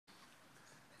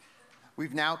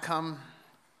We've now come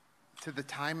to the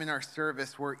time in our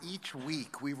service where each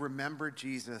week we remember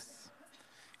Jesus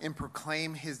and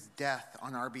proclaim his death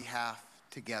on our behalf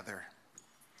together.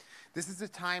 This is a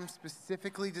time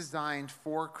specifically designed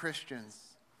for Christians,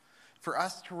 for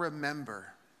us to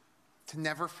remember, to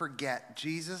never forget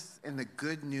Jesus and the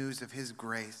good news of his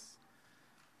grace,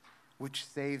 which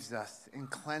saves us and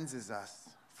cleanses us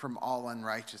from all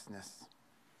unrighteousness.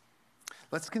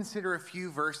 Let's consider a few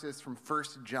verses from 1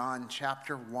 John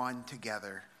chapter 1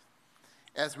 together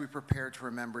as we prepare to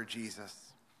remember Jesus.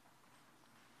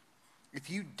 If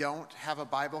you don't have a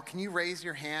Bible, can you raise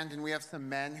your hand and we have some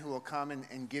men who will come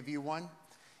and give you one?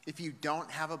 If you don't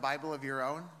have a Bible of your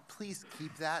own, please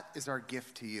keep that as our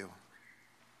gift to you.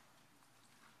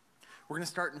 We're going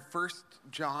to start in 1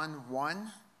 John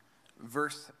 1,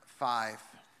 verse 5.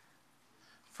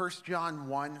 1 John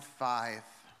 1, 5.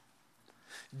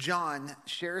 John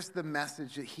shares the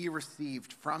message that he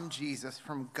received from Jesus,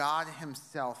 from God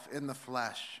himself in the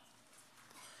flesh.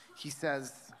 He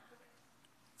says,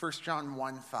 1 John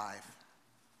 1, 5.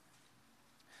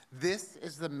 This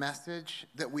is the message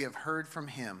that we have heard from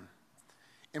him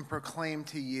and proclaim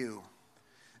to you,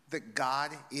 that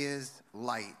God is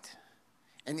light,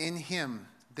 and in him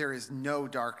there is no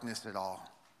darkness at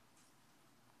all.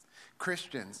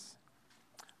 Christians,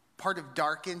 part of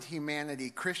darkened humanity,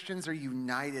 Christians are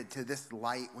united to this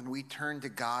light when we turn to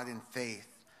God in faith.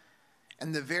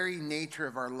 And the very nature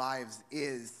of our lives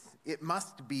it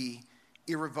must be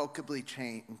irrevocably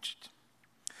changed.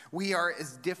 We are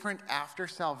as different after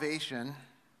salvation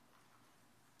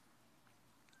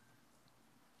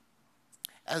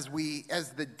as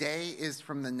the day is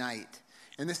from the night.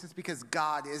 And this is because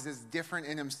God is as different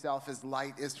in himself as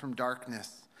light is from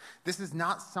darkness. This is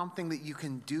not something that you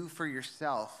can do for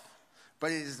yourself,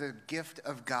 but it is a gift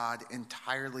of God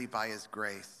entirely by his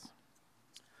grace.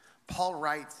 Paul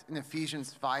writes in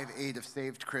Ephesians 5:8 of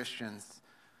saved Christians,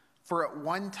 "For at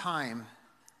one time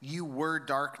you were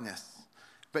darkness,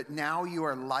 but now you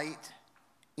are light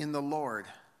in the Lord.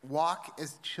 Walk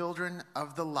as children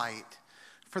of the light,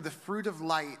 for the fruit of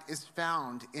light is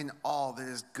found in all that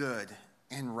is good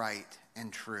and right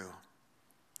and true."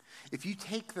 If you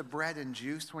take the bread and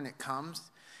juice when it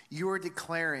comes, you are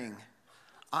declaring,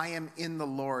 I am in the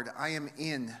Lord. I am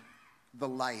in the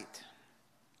light.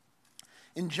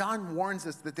 And John warns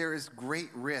us that there is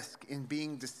great risk in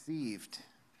being deceived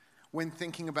when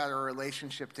thinking about our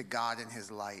relationship to God and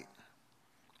his light.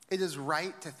 It is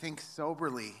right to think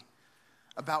soberly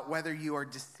about whether you are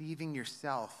deceiving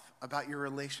yourself about your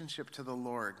relationship to the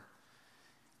Lord.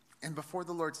 And before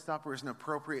the Lord's Supper is an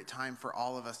appropriate time for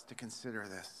all of us to consider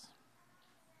this.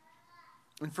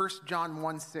 In 1 John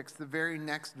 1:6, the very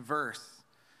next verse,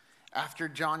 after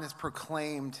John has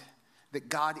proclaimed that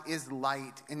God is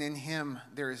light and in him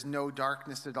there is no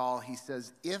darkness at all, he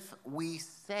says, if we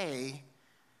say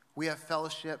we have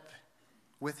fellowship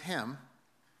with him,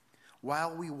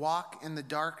 while we walk in the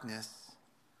darkness,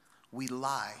 we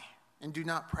lie and do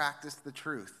not practice the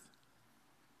truth.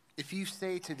 If you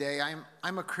say today,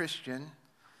 I'm a Christian,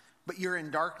 but you're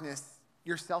in darkness,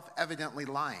 you're self-evidently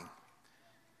lying.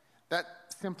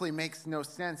 That simply makes no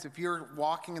sense. If you're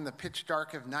walking in the pitch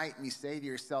dark of night and you say to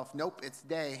yourself, nope, it's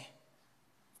day,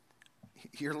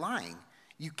 you're lying.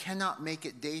 You cannot make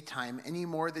it daytime any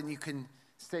more than you can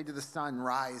say to the sun,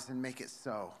 rise, and make it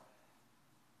so.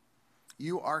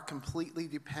 You are completely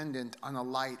dependent on a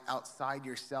light outside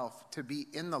yourself to be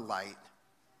in the light.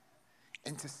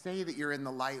 And to say that you're in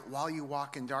the light while you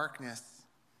walk in darkness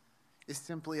is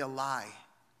simply a lie.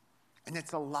 And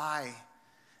it's a lie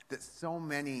that so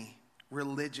many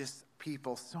religious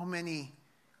people, so many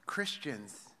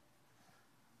Christians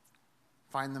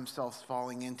find themselves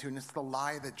falling into, and it's the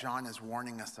lie that John is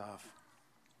warning us of.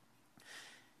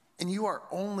 And you are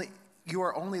only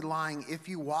lying if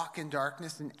you walk in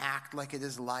darkness and act like it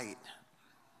is light.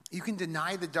 You can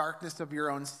deny the darkness of your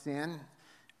own sin,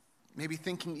 maybe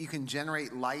thinking you can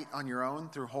generate light on your own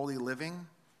through holy living.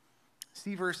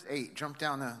 See verse 8, jump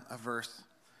down a verse.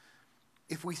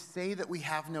 If we say that we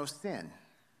have no sin,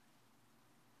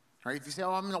 right? If you say,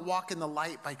 I'm going to walk in the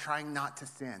light by trying not to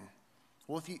sin.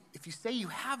 Well, if you say you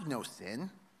have no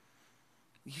sin,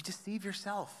 you deceive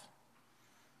yourself.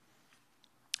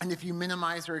 And if you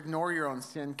minimize or ignore your own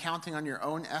sin, counting on your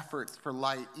own efforts for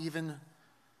light, even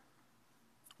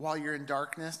while you're in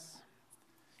darkness,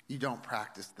 you don't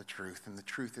practice the truth, and the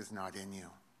truth is not in you.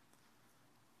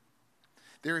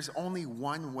 There is only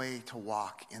one way to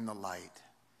walk in the light,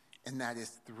 and that is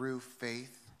through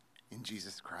faith in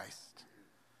Jesus Christ.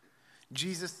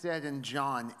 Jesus said in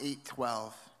John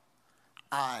 8:12,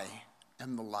 I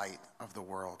am the light of the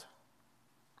world.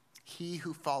 He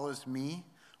who follows me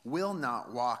will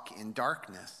not walk in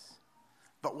darkness,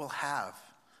 but will have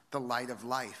the light of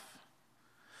life.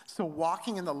 So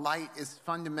walking in the light is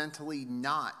fundamentally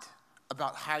not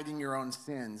about hiding your own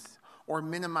sins or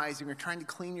minimizing or trying to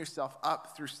clean yourself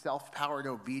up through self-powered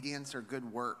obedience or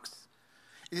good works.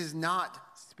 It is not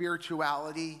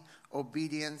spirituality,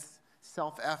 obedience,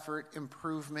 self-effort,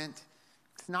 improvement.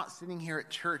 It's not sitting here at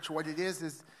church. What it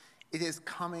is it is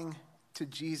coming to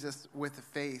Jesus with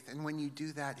faith. And when you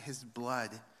do that, his blood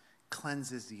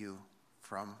cleanses you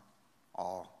from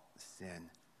all sin.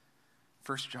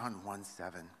 1 John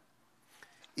 1:7.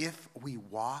 If we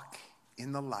walk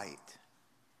in the light,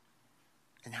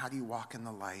 and how do you walk in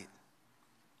the light?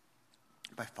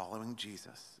 By following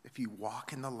Jesus. If you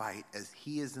walk in the light as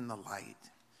he is in the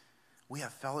light, we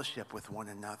have fellowship with one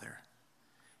another.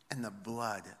 And the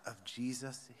blood of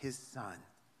Jesus, his son,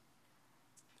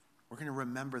 we're going to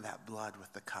remember that blood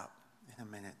with the cup in a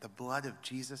minute. The blood of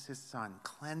Jesus, his son,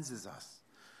 cleanses us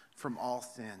from all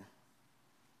sin.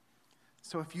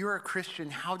 So if you're a Christian,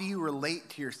 how do you relate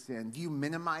to your sin? Do you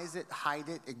minimize it, hide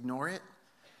it, ignore it?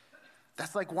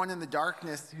 That's like one in the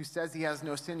darkness who says he has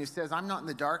no sin, who says, I'm not in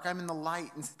the dark, I'm in the light.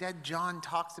 Instead, John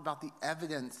talks about the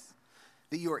evidence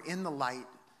that you are in the light.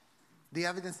 The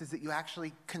evidence is that you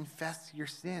actually confess your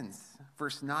sins.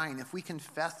 Verse 9, if we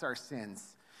confess our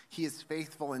sins, he is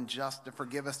faithful and just to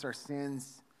forgive us our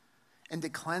sins and to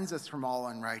cleanse us from all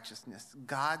unrighteousness.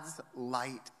 God's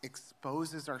light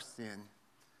exposes our sin,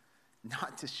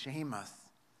 not to shame us,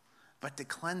 but to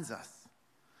cleanse us.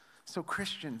 So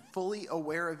Christian, fully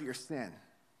aware of your sin,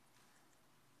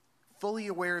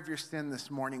 this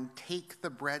morning, take the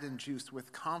bread and juice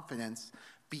with confidence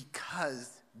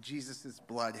because Jesus'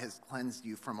 blood has cleansed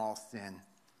you from all sin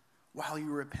while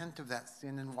you repent of that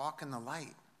sin and walk in the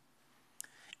light.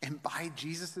 And by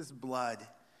Jesus' blood,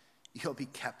 you'll be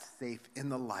kept safe in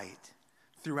the light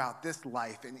throughout this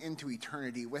life and into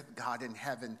eternity with God in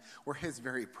heaven, where his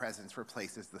very presence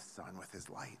replaces the sun with his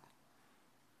light.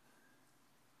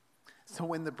 So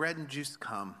when the bread and juice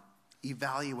come,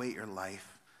 evaluate your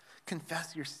life,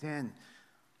 confess your sin,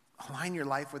 align your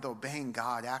life with obeying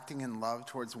God, acting in love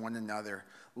towards one another,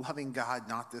 loving God,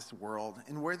 not this world.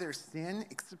 And where there's sin,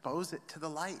 expose it to the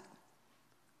light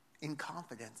in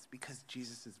confidence because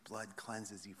Jesus' blood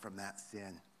cleanses you from that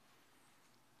sin.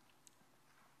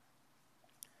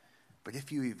 But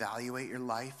if you evaluate your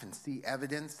life and see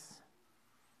evidence,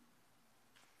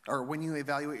 or when you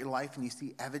evaluate your life and you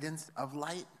see evidence of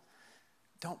light,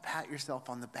 don't pat yourself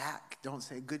on the back. Don't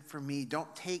say, good for me.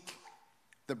 Don't take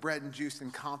the bread and juice in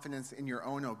confidence in your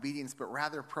own obedience, but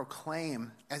rather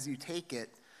proclaim as you take it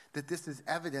that this is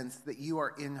evidence that you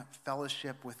are in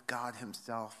fellowship with God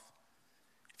himself.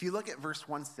 If you look at verse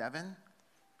 1:7,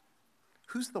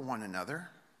 who's the one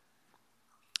another?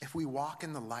 If we walk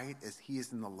in the light as he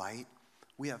is in the light,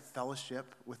 we have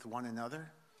fellowship with one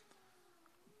another.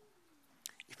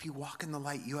 If you walk in the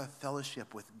light, you have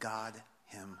fellowship with God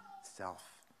himself.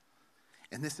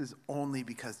 And this is only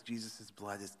because Jesus'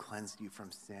 blood has cleansed you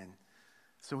from sin.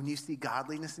 So when you see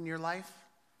godliness in your life,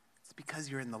 it's because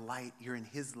you're in the light, you're in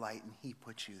his light, and he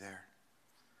put you there.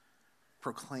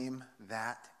 Proclaim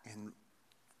that and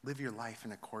live your life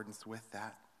in accordance with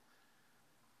that.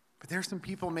 But there's some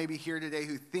people maybe here today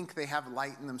who think they have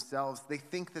light in themselves. They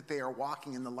think that they are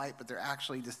walking in the light, but they're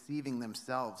actually deceiving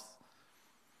themselves.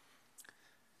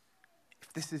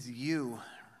 If this is you,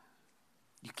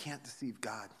 you can't deceive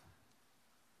God.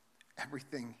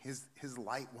 Everything, his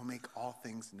light will make all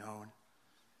things known.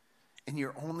 And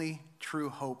your only true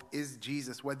hope is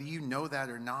Jesus, whether you know that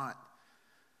or not.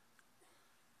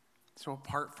 So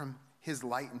apart from his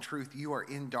light and truth, you are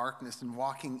in darkness and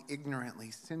walking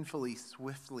ignorantly, sinfully,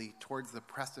 swiftly towards the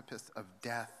precipice of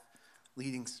death,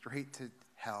 leading straight to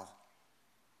hell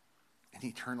and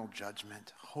eternal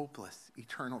judgment, hopeless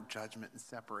eternal judgment and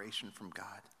separation from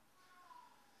God.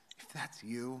 If that's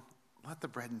you, let the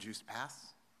bread and juice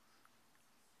pass.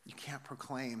 You can't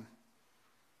proclaim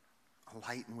a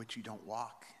light in which you don't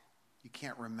walk. You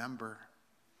can't remember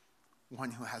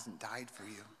one who hasn't died for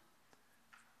you.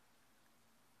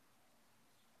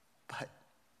 But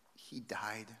he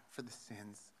died for the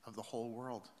sins of the whole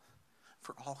world,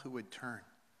 for all who would turn.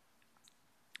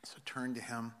 So turn to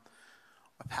him.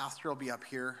 A pastor will be up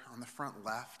here on the front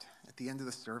left at the end of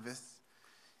the service.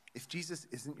 If Jesus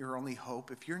isn't your only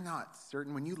hope, if you're not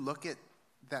certain, when you look at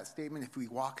that statement, if we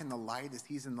walk in the light as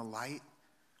he's in the light,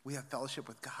 we have fellowship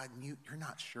with God, and you're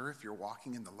not sure if you're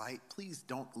walking in the light, please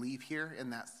don't leave here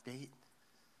in that state.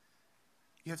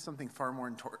 You have something far more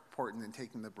important than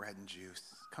taking the bread and juice.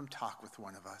 Come talk with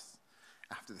one of us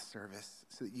after the service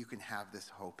so that you can have this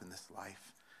hope in this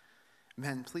life.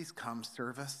 Men, please come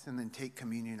serve us and then take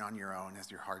communion on your own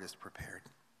as your heart is prepared.